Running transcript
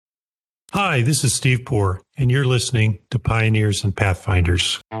Hi, this is Steve Poore, and you're listening to Pioneers and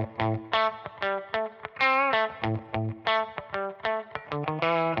Pathfinders.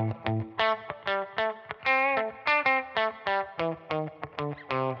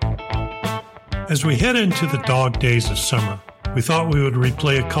 As we head into the dog days of summer, we thought we would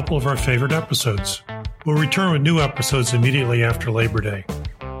replay a couple of our favorite episodes. We'll return with new episodes immediately after Labor Day.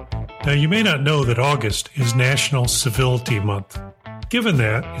 Now, you may not know that August is National Civility Month. Given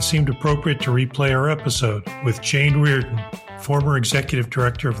that, it seemed appropriate to replay our episode with Jayne Reardon, former Executive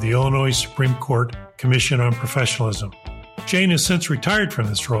Director of the Illinois Supreme Court Commission on Professionalism. Jayne has since retired from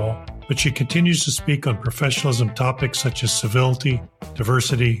this role, but she continues to speak on professionalism topics such as civility,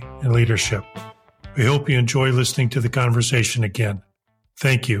 diversity, and leadership. We hope you enjoy listening to the conversation again.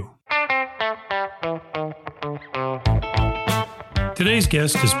 Thank you. Today's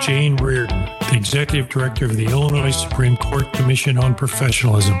guest is Jayne Reardon, the Executive Director of the Illinois Supreme Court Commission on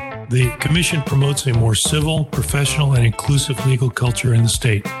Professionalism. The Commission promotes a more civil, professional, and inclusive legal culture in the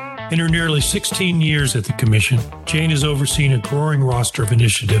state. In her nearly 16 years at the Commission, Jayne has overseen a growing roster of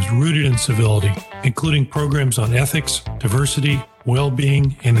initiatives rooted in civility, including programs on ethics, diversity,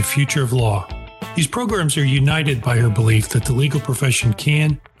 well-being, and the future of law. These programs are united by her belief that the legal profession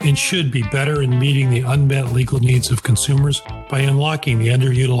can and should be better in meeting the unmet legal needs of consumers by unlocking the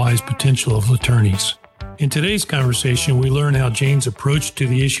underutilized potential of attorneys. In today's conversation, we learn how Jayne's approach to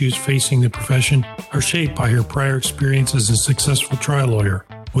the issues facing the profession are shaped by her prior experience as a successful trial lawyer,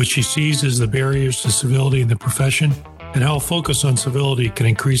 what she sees as the barriers to civility in the profession, and how a focus on civility can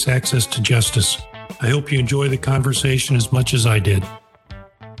increase access to justice. I hope you enjoy the conversation as much as I did.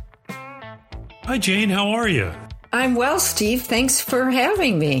 Hi, Jayne. How are you? I'm well, Steve. Thanks for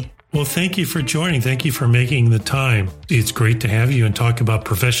having me. Well, thank you for joining. Thank you for making the time. It's great to have you and talk about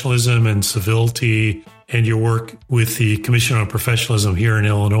professionalism and civility and your work with the Commission on Professionalism here in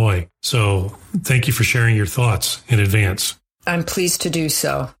Illinois. So thank you for sharing your thoughts in advance. I'm pleased to do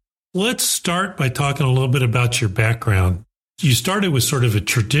so. Let's start by talking a little bit about your background. You started with sort of a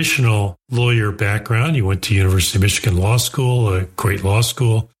traditional lawyer background. You went to University of Michigan Law School, a great law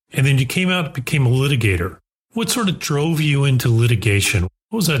school. And then you came out and became a litigator. What sort of drove you into litigation?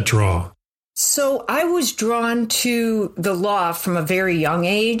 What was that draw? So I was drawn to the law from a very young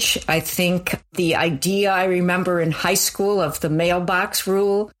age. I think the idea I remember in high school of the mailbox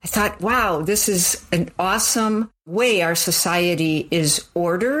rule, I thought, wow, this is an awesome way our society is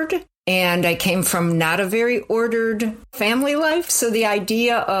ordered. And I came from not a very ordered family life. So the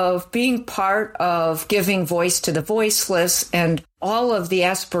idea of being part of giving voice to the voiceless and all of the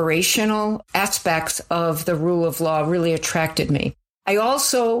aspirational aspects of the rule of law really attracted me. I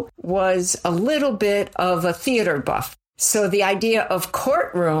also was a little bit of a theater buff. So the idea of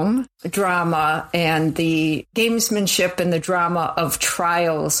courtroom drama and the gamesmanship and the drama of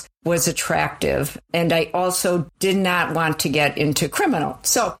trials was attractive. And I also did not want to get into criminal.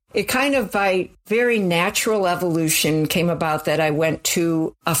 So it kind of by very natural evolution came about that I went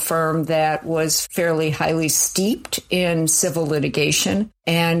to a firm that was fairly highly steeped in civil litigation.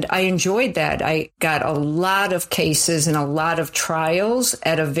 And I enjoyed that. I got a lot of cases and a lot of trials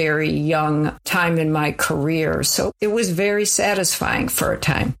at a very young time in my career. So it was very satisfying for a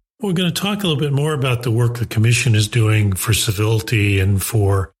time. We're going to talk a little bit more about the work the Commission is doing for civility and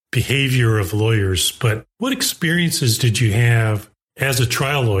for behavior of lawyers. But what experiences did you have as a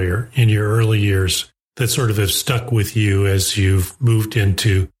trial lawyer in your early years that sort of have stuck with you as you've moved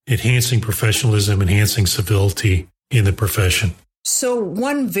into enhancing professionalism, enhancing civility in the profession? So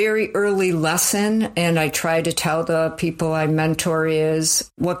one very early lesson, and I try to tell the people I mentor,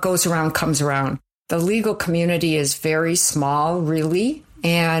 is what goes around comes around. The legal community is very small, really,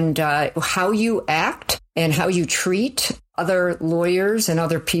 and how you act and how you treat other lawyers and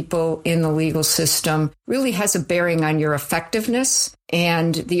other people in the legal system really has a bearing on your effectiveness.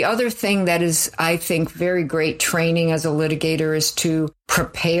 And the other thing that is, I think, very great training as a litigator is to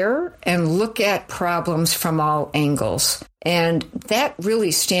prepare and look at problems from all angles. And that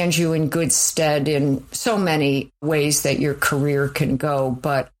really stands you in good stead in so many ways that your career can go.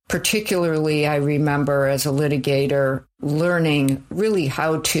 But particularly, I remember as a litigator learning really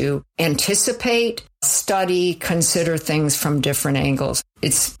how to anticipate, study, consider things from different angles.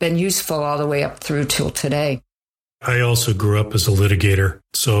 It's been useful all the way up through till today. I also grew up as a litigator,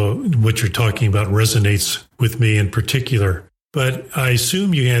 so what you're talking about resonates with me in particular. But I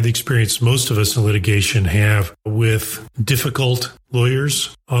assume you had the experience most of us in litigation have with difficult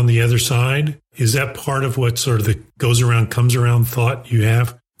lawyers on the other side. Is that part of what sort of the goes around, comes around thought you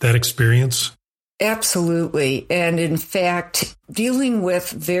have, that experience? Absolutely. And in fact, dealing with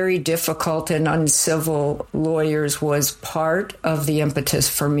very difficult and uncivil lawyers was part of the impetus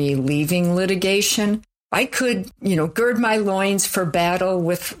for me leaving litigation. I could, gird my loins for battle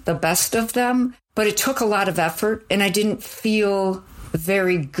with the best of them, but it took a lot of effort and I didn't feel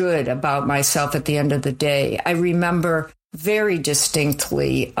very good about myself at the end of the day. I remember very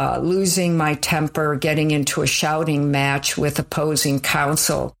distinctly losing my temper, getting into a shouting match with opposing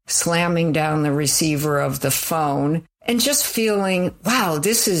counsel, slamming down the receiver of the phone, and just feeling, wow,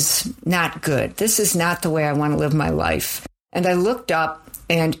 this is not good. This is not the way I want to live my life. And I looked up,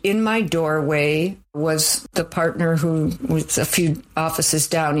 and in my doorway was the partner who was a few offices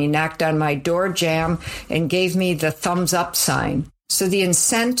down. He knocked on my door jamb and gave me the thumbs up sign. So the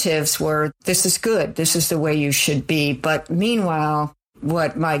incentives were, this is good, this is the way you should be. But meanwhile,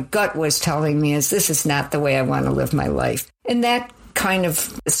 what my gut was telling me is this is not the way I want to live my life. And that kind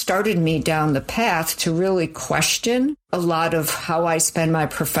of started me down the path to really question a lot of how I spend my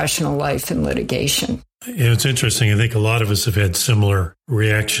professional life in litigation. It's interesting. I think a lot of us have had similar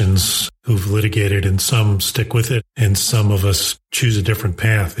reactions who've litigated, and some stick with it and some of us choose a different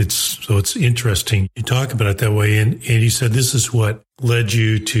path. It's interesting. You talk about it that way. And you said this is what led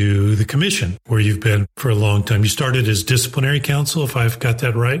you to the commission where you've been for a long time. You started as disciplinary counsel, if I've got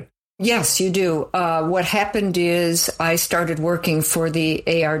that right. Yes, you do. What happened is I started working for the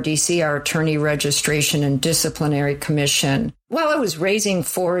ARDC, our Attorney Registration and Disciplinary Commission, while I was raising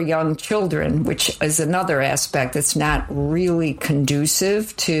 4 young children, which is another aspect that's not really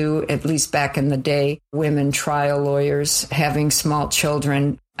conducive to, at least back in the day, women trial lawyers having small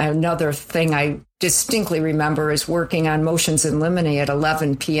children. Another thing I distinctly remember is working on motions in limine at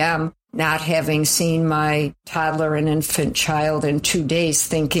 11 p.m., not having seen my toddler and infant child in 2 days,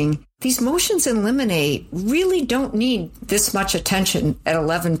 thinking, these motions in limine really don't need this much attention at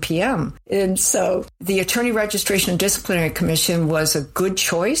 11 p.m. And so the Attorney Registration and Disciplinary Commission was a good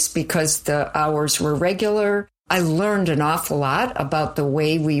choice because the hours were regular. I learned an awful lot about the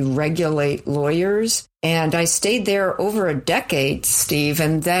way we regulate lawyers. And I stayed there over a decade, Steve.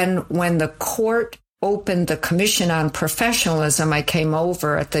 And then when the court opened the Commission on Professionalism, I came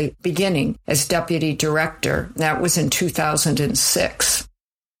over at the beginning as deputy director. That was in 2006.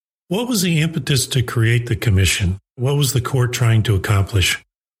 What was the impetus to create the commission? What was the court trying to accomplish?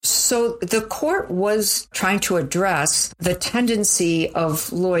 So the court was trying to address the tendency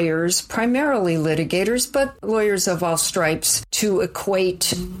of lawyers, primarily litigators, but lawyers of all stripes, to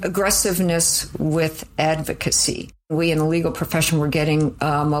equate aggressiveness with advocacy. We in the legal profession were getting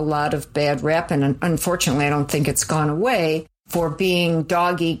a lot of bad rap, and unfortunately, I don't think it's gone away, for being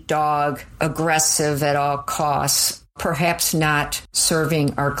dog eat dog, aggressive at all costs, perhaps not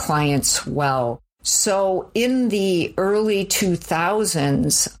serving our clients well. So in the early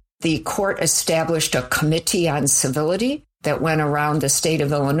 2000s, the court established a committee on civility that went around the state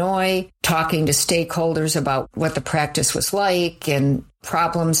of Illinois, talking to stakeholders about what the practice was like and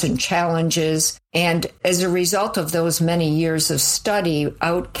problems and challenges. And as a result of those many years of study,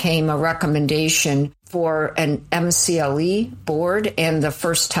 out came a recommendation for an MCLE board, and the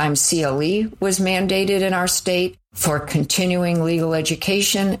first time CLE was mandated in our state for continuing legal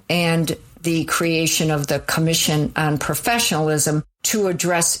education, and the creation of the Commission on Professionalism to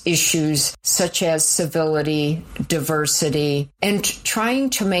address issues such as civility, diversity, and trying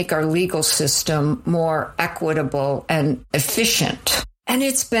to make our legal system more equitable and efficient. And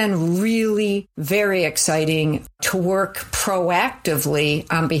it's been really very exciting to work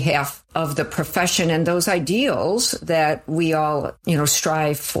proactively on behalf of the profession and those ideals that we all,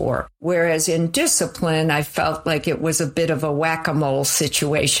 strive for. Whereas in discipline, I felt like it was a bit of a whack-a-mole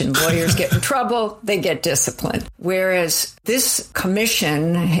situation. Lawyers get in trouble, they get disciplined. Whereas this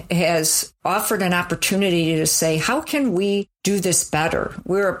commission has offered an opportunity to say, how can we do this better?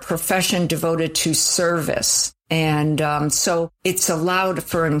 We're a profession devoted to service. And so it's allowed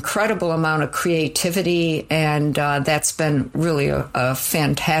for an incredible amount of creativity, and that's been really a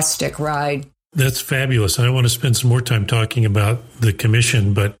fantastic ride. That's fabulous. I want to spend some more time talking about the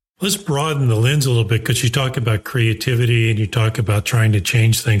commission, but let's broaden the lens a little bit, because you talk about creativity and you talk about trying to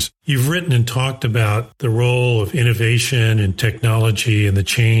change things. You've written and talked about the role of innovation and technology and the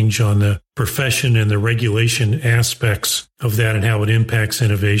change on the profession and the regulation aspects of that and how it impacts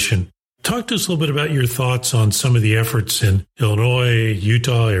innovation. Talk to us a little bit about your thoughts on some of the efforts in Illinois,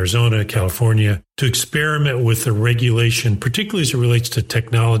 Utah, Arizona, California to experiment with the regulation, particularly as it relates to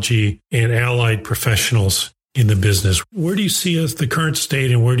technology and allied professionals in the business. Where do you see us, the current state,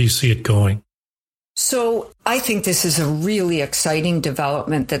 and where do you see it going? So I think this is a really exciting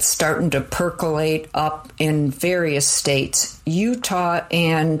development that's starting to percolate up in various states. Utah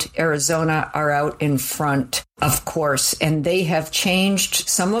and Arizona are out in front, of course, and they have changed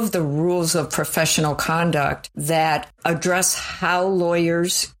some of the rules of professional conduct that address how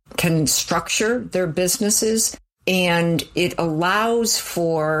lawyers can structure their businesses. And it allows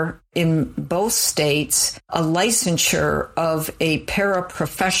for, in both states, a licensure of a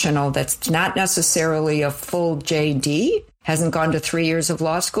paraprofessional that's not necessarily a full JD, hasn't gone to 3 years of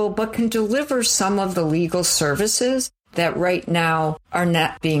law school, but can deliver some of the legal services that right now are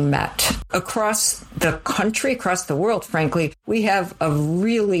not being met. Across the country, across the world, frankly, we have a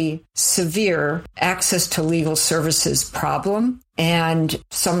really severe access to legal services problem. And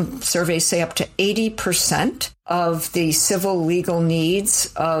some surveys say up to 80% of the civil legal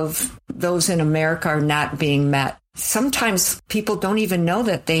needs of those in America are not being met. Sometimes people don't even know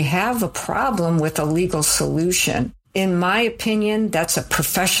that they have a problem with a legal solution. In my opinion, that's a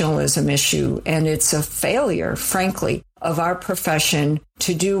professionalism issue, and it's a failure, frankly, of our profession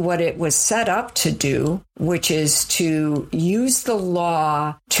to do what it was set up to do, which is to use the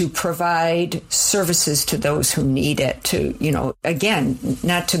law to provide services to those who need it, to, again,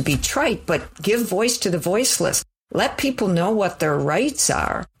 not to be trite, but give voice to the voiceless. Let people know what their rights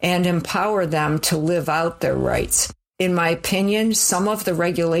are and empower them to live out their rights. In my opinion, some of the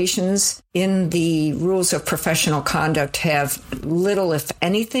regulations in the rules of professional conduct have little, if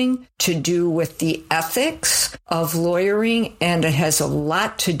anything, to do with the ethics of lawyering, and it has a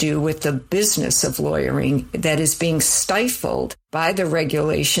lot to do with the business of lawyering that is being stifled by the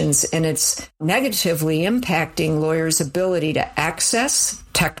regulations, and it's negatively impacting lawyers' ability to access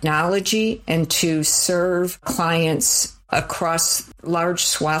technology and to serve clients across large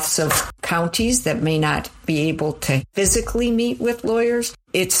swaths of counties that may not be able to physically meet with lawyers.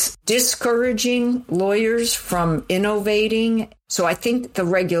 It's discouraging lawyers from innovating. So I think the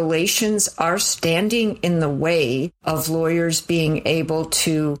regulations are standing in the way of lawyers being able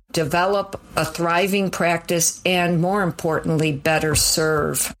to develop a thriving practice and, more importantly, better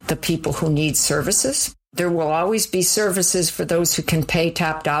serve the people who need services. There will always be services for those who can pay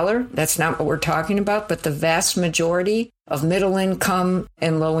top dollar. That's not what we're talking about, but the vast majority of middle income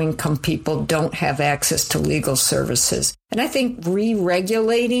and low income people don't have access to legal services. And I think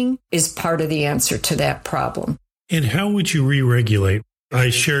re-regulating is part of the answer to that problem. And how would you re-regulate? I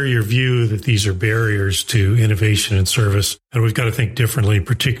share your view that these are barriers to innovation and service, and we've got to think differently,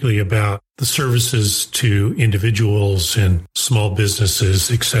 particularly about the services to individuals and small businesses,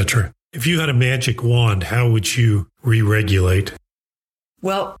 etc. If you had a magic wand, how would you re-regulate?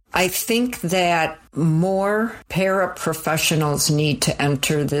 Well, I think that more paraprofessionals need to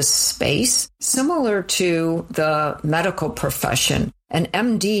enter this space, similar to the medical profession. An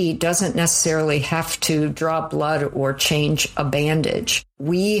MD doesn't necessarily have to draw blood or change a bandage.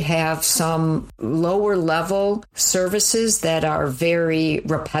 We have some lower level services that are very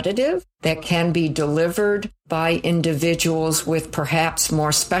repetitive, that can be delivered by individuals with perhaps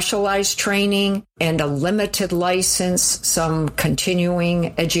more specialized training and a limited license, some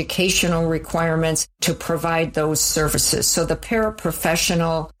continuing educational requirements to provide those services. So the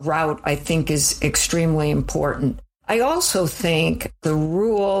paraprofessional route, I think, is extremely important. I also think the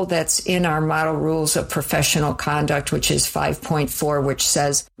rule that's in our model rules of professional conduct, which is 5.4, which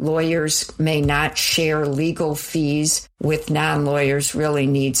says lawyers may not share legal fees with non-lawyers, really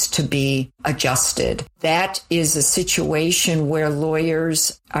needs to be adjusted. That is a situation where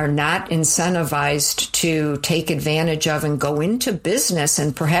lawyers are not incentivized to take advantage of and go into business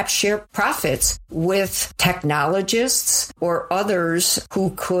and perhaps share profits with technologists or others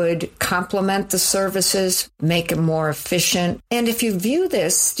who could complement the services, make them more efficient. And if you view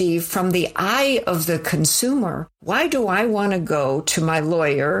this, Steve, from the eye of the consumer, why do I want to go to my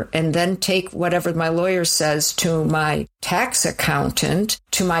lawyer and then take whatever my lawyer says to my tax accountant,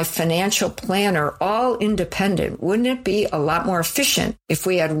 to my financial planner, all independent? Wouldn't it be a lot more efficient if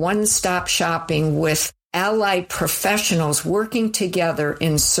we had one-stop shopping with allied professionals working together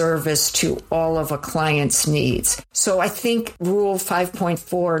in service to all of a client's needs? So I think Rule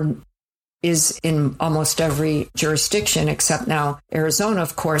 5.4 is in almost every jurisdiction, except now Arizona,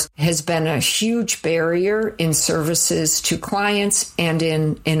 of course, has been a huge barrier in services to clients and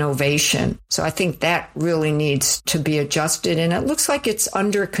in innovation. So I think that really needs to be adjusted, and it looks like it's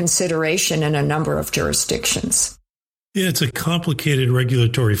under consideration in a number of jurisdictions. Yeah, it's a complicated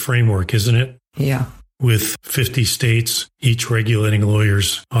regulatory framework, isn't it? Yeah. With 50 states, each regulating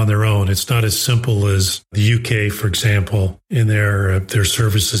lawyers on their own. It's not as simple as the UK, for example, in their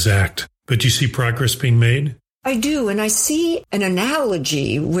Services Act. But do you see progress being made? I do. And I see an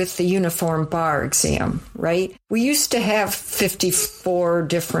analogy with the uniform bar exam, right? We used to have 54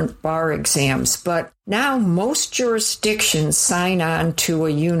 different bar exams, but now most jurisdictions sign on to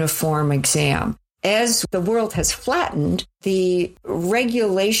a uniform exam. As the world has flattened, the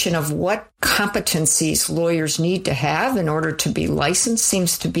regulation of what competencies lawyers need to have in order to be licensed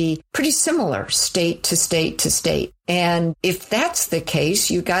seems to be pretty similar state to state to state. And if that's the case,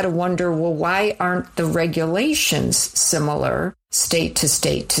 you got to wonder, well, why aren't the regulations similar state to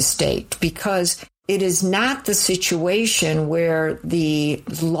state to state? Because it is not the situation where the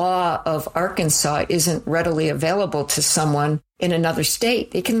law of Arkansas isn't readily available to someone in another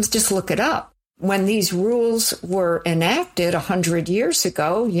state. They can just look it up. When these rules were enacted 100 years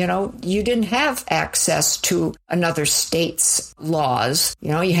ago, you didn't have access to another state's laws.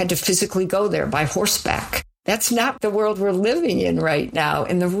 You had to physically go there by horseback. That's not the world we're living in right now.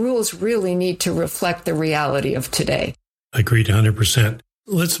 And the rules really need to reflect the reality of today. Agreed 100%.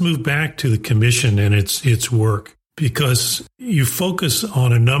 Let's move back to the commission and its work, because you focus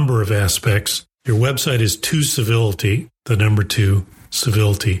on a number of aspects. Your website is 2Civility, the number 2,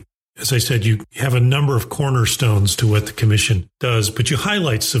 civility. As I said, you have a number of cornerstones to what the commission does, but you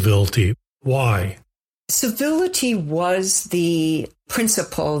highlight civility. Why? Civility was the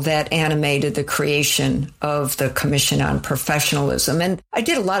principle that animated the creation of the Commission on Professionalism. And I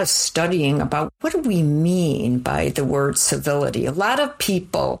did a lot of studying about what do we mean by the word civility. A lot of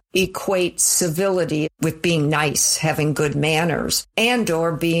people equate civility with being nice, having good manners, and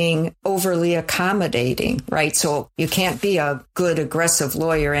or being overly accommodating, right? So you can't be a good, aggressive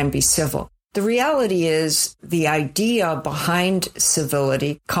lawyer and be civil. The reality is the idea behind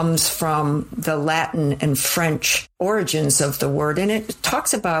civility comes from the Latin and French origins of the word, and it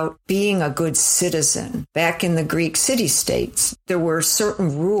talks about being a good citizen. Back in the Greek city-states, there were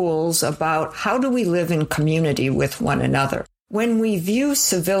certain rules about how do we live in community with one another. When we view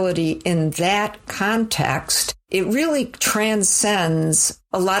civility in that context, it really transcends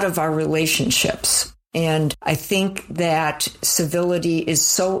a lot of our relationships. And I think that civility is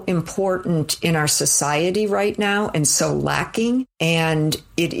so important in our society right now and so lacking. And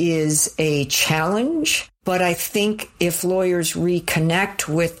it is a challenge. But I think if lawyers reconnect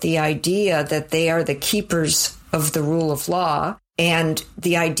with the idea that they are the keepers of the rule of law and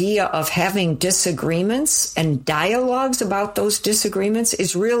the idea of having disagreements and dialogues about those disagreements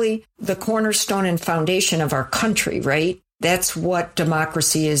is really the cornerstone and foundation of our country, right? That's what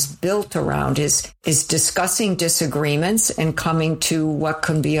democracy is built around, is discussing disagreements and coming to what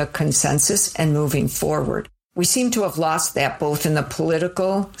can be a consensus and moving forward. We seem to have lost that both in the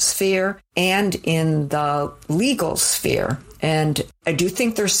political sphere and in the legal sphere. And I do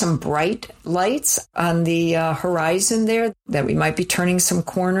think there's some bright lights on the horizon there, that we might be turning some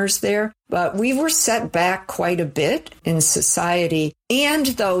corners there. But we were set back quite a bit in society. And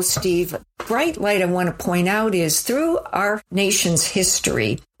though, Steve, bright light I want to point out is through our nation's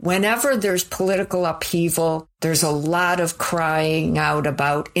history, whenever there's political upheaval, there's a lot of crying out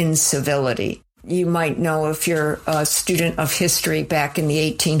about incivility. You might know, if you're a student of history, back in the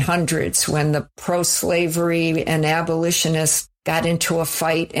 1800s when the pro-slavery and abolitionists got into a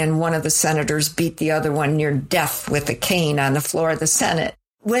fight and one of the senators beat the other one near death with a cane on the floor of the Senate.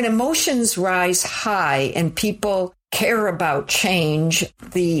 When emotions rise high and people care about change,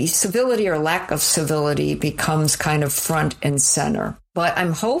 the civility or lack of civility becomes kind of front and center. But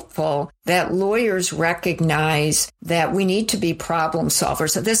I'm hopeful that lawyers recognize that we need to be problem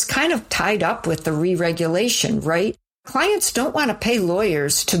solvers. So this kind of tied up with the re-regulation, right? Clients don't want to pay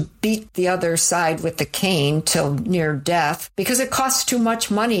lawyers to beat the other side with the cane till near death because it costs too much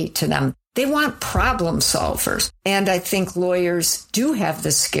money to them. They want problem solvers. And I think lawyers do have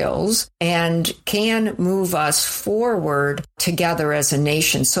the skills and can move us forward together as a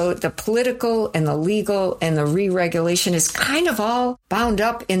nation. So the political and the legal and the re-regulation is kind of all bound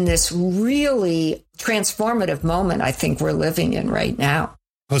up in this really transformative moment I think we're living in right now.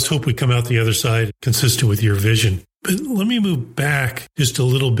 Let's hope we come out the other side consistent with your vision. But let me move back just a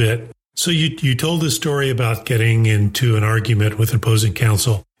little bit. So you told this story about getting into an argument with opposing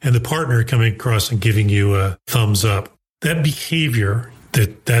counsel and the partner coming across and giving you a thumbs up. That behavior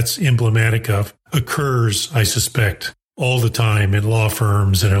that's emblematic of occurs, I suspect, all the time in law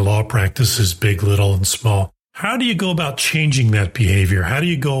firms and in law practices, big, little, and small. How do you go about changing that behavior? How do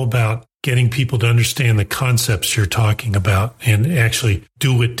you go about getting people to understand the concepts you're talking about and actually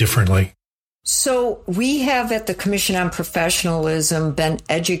do it differently? So we have at the Commission on Professionalism been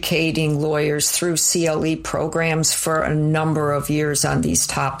educating lawyers through CLE programs for a number of years on these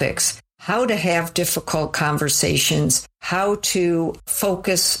topics. How to have difficult conversations, how to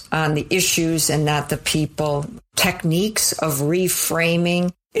focus on the issues and not the people, techniques of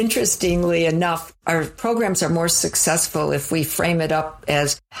reframing. Interestingly enough, our programs are more successful if we frame it up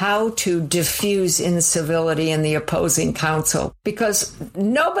as how to diffuse incivility in the opposing counsel, because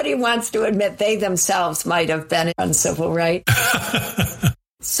nobody wants to admit they themselves might have been uncivil, right?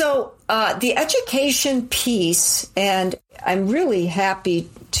 So the education piece, and I'm really happy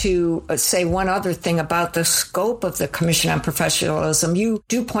to say one other thing about the scope of the Commission on Professionalism. You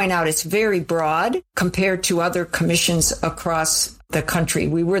do point out it's very broad compared to other commissions across the country.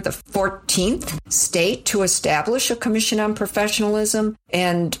 We were the 14th state to establish a Commission on Professionalism,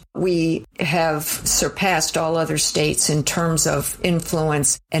 and we have surpassed all other states in terms of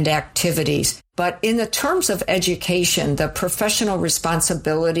influence and activities. But in the terms of education, the professional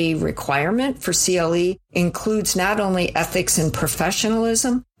responsibility requirement for CLE includes not only ethics and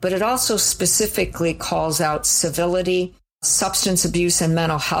professionalism, but it also specifically calls out civility, substance abuse and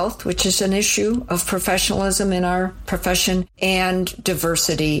mental health, which is an issue of professionalism in our profession, and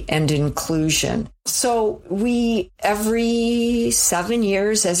diversity and inclusion. So we, every 7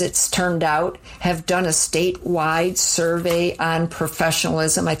 years, as it's turned out, have done a statewide survey on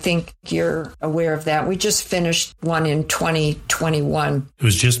professionalism. I think you're aware of that. We just finished one in 2021. It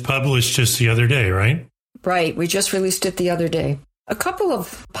was just published just the other day, right? Right. We just released it the other day. A couple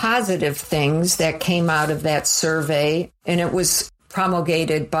of positive things that came out of that survey, and it was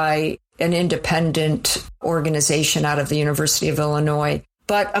promulgated by an independent organization out of the University of Illinois.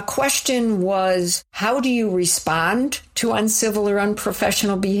 But a question was, how do you respond to uncivil or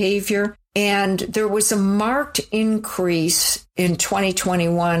unprofessional behavior? And there was a marked increase in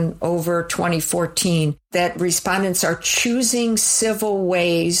 2021 over 2014 that respondents are choosing civil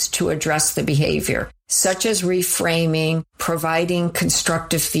ways to address the behavior, such as reframing, providing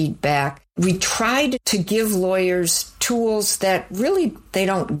constructive feedback. We tried to give lawyers tools that really they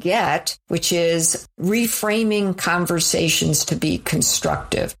don't get, which is reframing conversations to be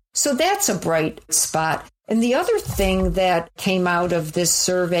constructive. So that's a bright spot. And the other thing that came out of this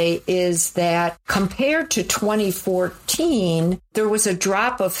survey is that compared to 2014, there was a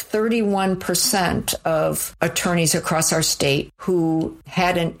drop of 31% of attorneys across our state who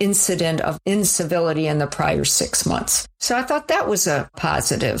had an incident of incivility in the prior 6 months. So I thought that was a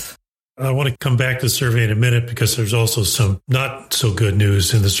positive. I want to come back to the survey in a minute because there's also some not so good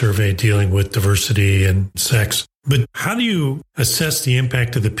news in the survey dealing with diversity and sex. But how do you assess the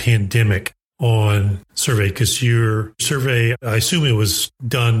impact of the pandemic on survey? Because your survey, I assume it was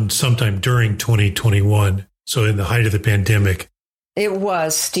done sometime during 2021, so in the height of the pandemic. It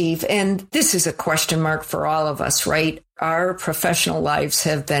was, Steve. And this is a question mark for all of us, right? Our professional lives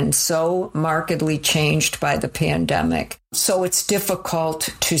have been so markedly changed by the pandemic. So it's difficult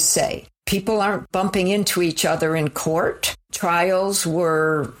to say. People aren't bumping into each other in court. Trials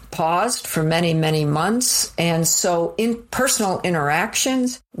were paused for many, many months. And so personal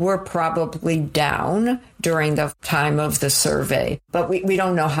interactions were probably down during the time of the survey. But we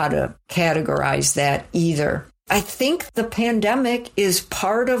don't know how to categorize that either. I think the pandemic is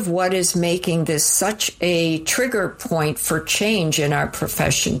part of what is making this such a trigger point for change in our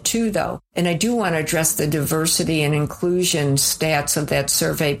profession too, though. And I do want to address the diversity and inclusion stats of that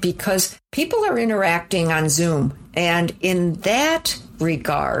survey because people are interacting on Zoom. And in that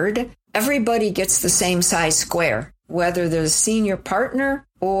regard, everybody gets the same size square, whether they're the senior partner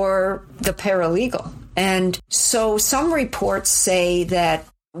or the paralegal. And so some reports say that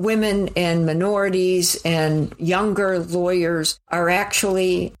women and minorities and younger lawyers are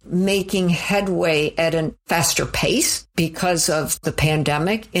actually making headway at a faster pace because of the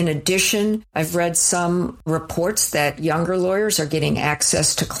pandemic. In addition, I've read some reports that younger lawyers are getting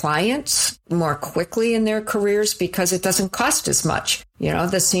access to clients more quickly in their careers because it doesn't cost as much. You know,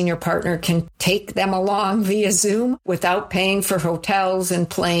 the senior partner can take them along via Zoom without paying for hotels and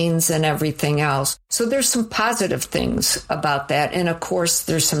planes and everything else. So there's some positive things about that. And of course,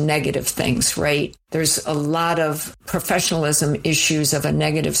 there's some negative things, right? There's a lot of professionalism issues of a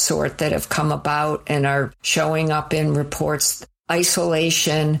negative sort that have come about and are showing up in reports.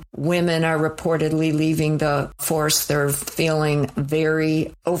 Isolation. Women are reportedly leaving the force. They're feeling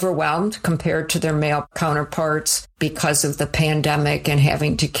very overwhelmed compared to their male counterparts because of the pandemic and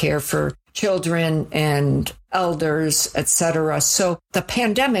having to care for children and elders, etc. So the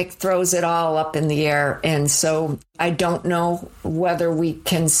pandemic throws it all up in the air. And so I don't know whether we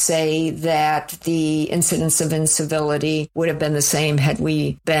can say that the incidence of incivility would have been the same had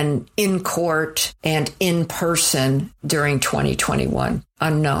we been in court and in person during 2021.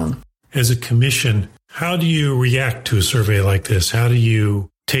 Unknown. As a commission, how do you react to a survey like this? How do you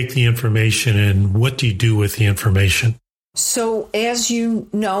take the information and what do you do with the information? So as you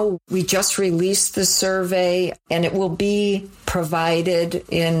know, we just released the survey and it will be provided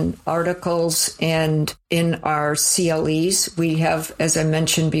in articles and in our CLEs. We have, as I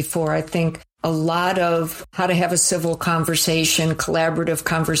mentioned before, I think a lot of how to have a civil conversation, collaborative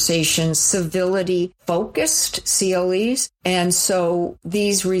conversation, civility-focused CLEs. And so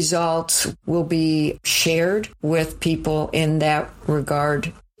these results will be shared with people in that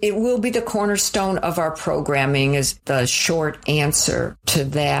regard. It will be the cornerstone of our programming is the short answer to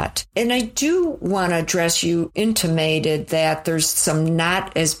that. And I do want to address, you intimated that there's some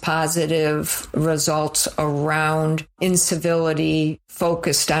not as positive results around incivility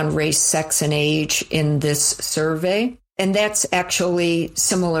focused on race, sex, and age in this survey. And that's actually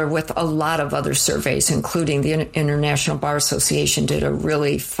similar with a lot of other surveys, including the International Bar Association did a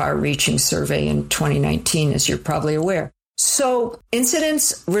really far-reaching survey in 2019, as you're probably aware. So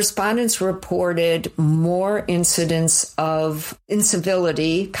respondents reported more incidents of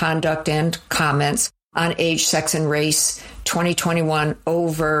incivility, conduct, and comments on age, sex, and race 2021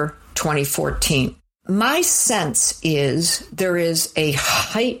 over 2014. My sense is there is a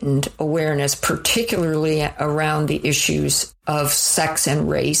heightened awareness, particularly around the issues of sex and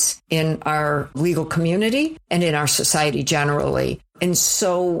race in our legal community and in our society generally. And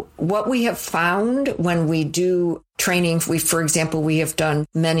so what we have found when we do training, for example, we have done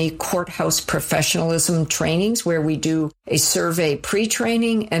many courthouse professionalism trainings where we do a survey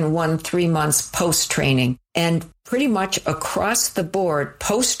pre-training and 3 months post-training. And pretty much across the board,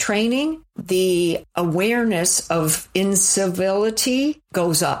 post-training, the awareness of incivility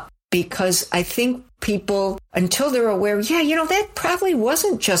goes up because I think people, until they're aware, that probably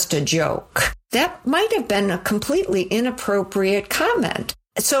wasn't just a joke. That might have been a completely inappropriate comment.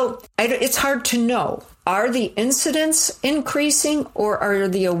 So it's hard to know. Are the incidents increasing or are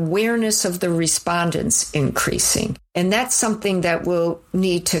the awareness of the respondents increasing? And that's something that we'll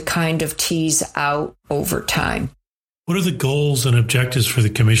need to kind of tease out over time. What are the goals and objectives for the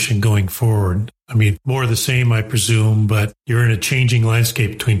commission going forward? I mean, more of the same, I presume, but you're in a changing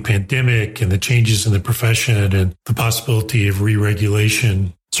landscape between pandemic and the changes in the profession and the possibility of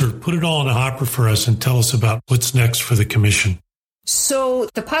re-regulation. Sort of put it all in a hopper for us and tell us about what's next for the commission. So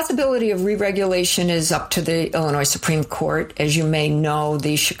the possibility of re-regulation is up to the Illinois Supreme Court. As you may know,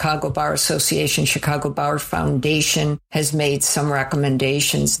 the Chicago Bar Association, Chicago Bar Foundation has made some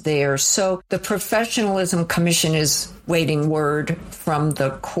recommendations there. So the Professionalism Commission is waiting word from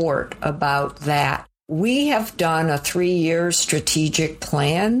the court about that. We have done a 3-year strategic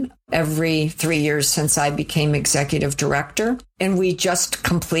plan every 3 years since I became executive director. And we just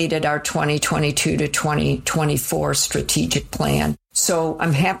completed our 2022 to 2024 strategic plan. So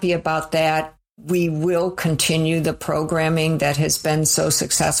I'm happy about that. We will continue the programming that has been so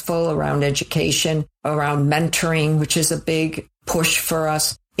successful around education, around mentoring, which is a big push for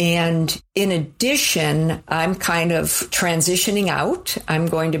us. And in addition, I'm kind of transitioning out. I'm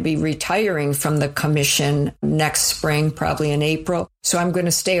going to be retiring from the commission next spring, probably in April. So I'm going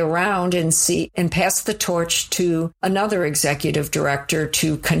to stay around and see and pass the torch to another executive director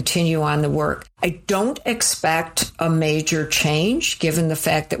to continue on the work. I don't expect a major change given the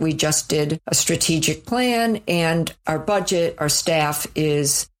fact that we just did a strategic plan and our budget, our staff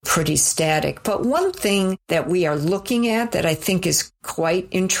is pretty static. But one thing that we are looking at that I think is quite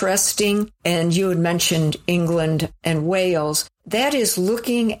interesting, and you had mentioned England and Wales, that is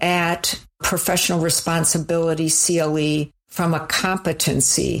looking at professional responsibility CLE from a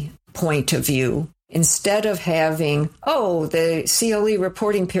competency point of view. Instead of having, the CLE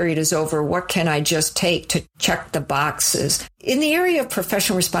reporting period is over, what can I just take to check the boxes? In the area of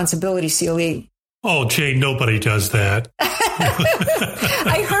professional responsibility CLE, oh, Jayne, nobody does that.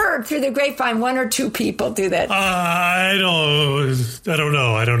 I heard through the grapevine 1 or 2 people do that. I don't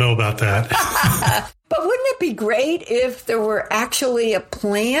know. I don't know about that. But wouldn't it be great if there were actually a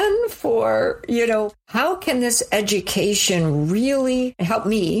plan for, how can this education really help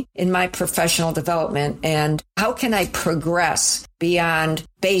me in my professional development? And how can I progress beyond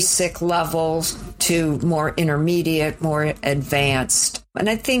basic levels to more intermediate, more advanced? And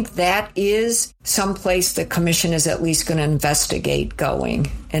I think that is someplace the commission is at least going to investigate going.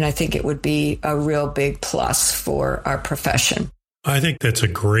 And I think it would be a real big plus for our profession. I think that's a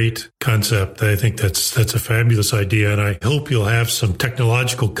great concept. I think that's a fabulous idea. And I hope you'll have some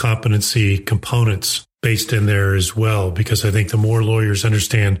technological competency components based in there as well, because I think the more lawyers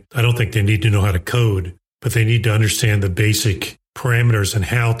understand, I don't think they need to know how to code, but they need to understand the basic parameters and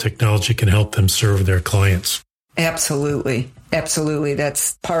how technology can help them serve their clients. Absolutely. Absolutely.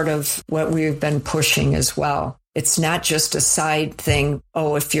 That's part of what we've been pushing as well. It's not just a side thing.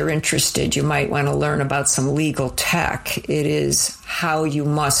 Oh, if you're interested, you might want to learn about some legal tech. It is how you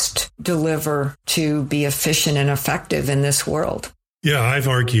must deliver to be efficient and effective in this world. Yeah, I've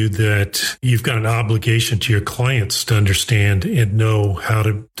argued that you've got an obligation to your clients to understand and know how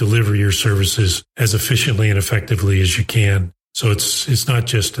to deliver your services as efficiently and effectively as you can. So it's not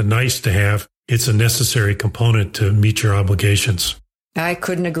just a nice to have, it's a necessary component to meet your obligations. I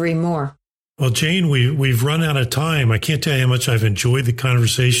couldn't agree more. Well, Jayne, we've run out of time. I can't tell you how much I've enjoyed the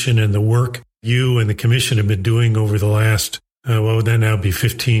conversation and the work you and the commission have been doing over the last, what would that now be,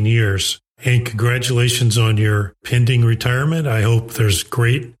 15 years. And congratulations on your pending retirement. I hope there's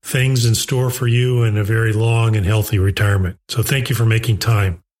great things in store for you and a very long and healthy retirement. So thank you for making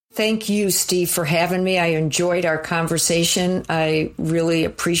time. Thank you, Steve, for having me. I enjoyed our conversation. I really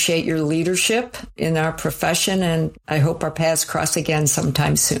appreciate your leadership in our profession, and I hope our paths cross again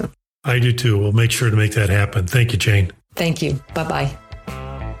sometime soon. I do too. We'll make sure to make that happen. Thank you, Jayne. Thank you. Bye-bye.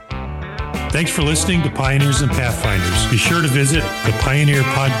 Thanks for listening to Pioneers and Pathfinders. Be sure to visit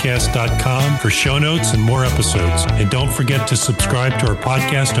thepioneerpodcast.com for show notes and more episodes. And don't forget to subscribe to our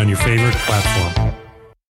podcast on your favorite platform.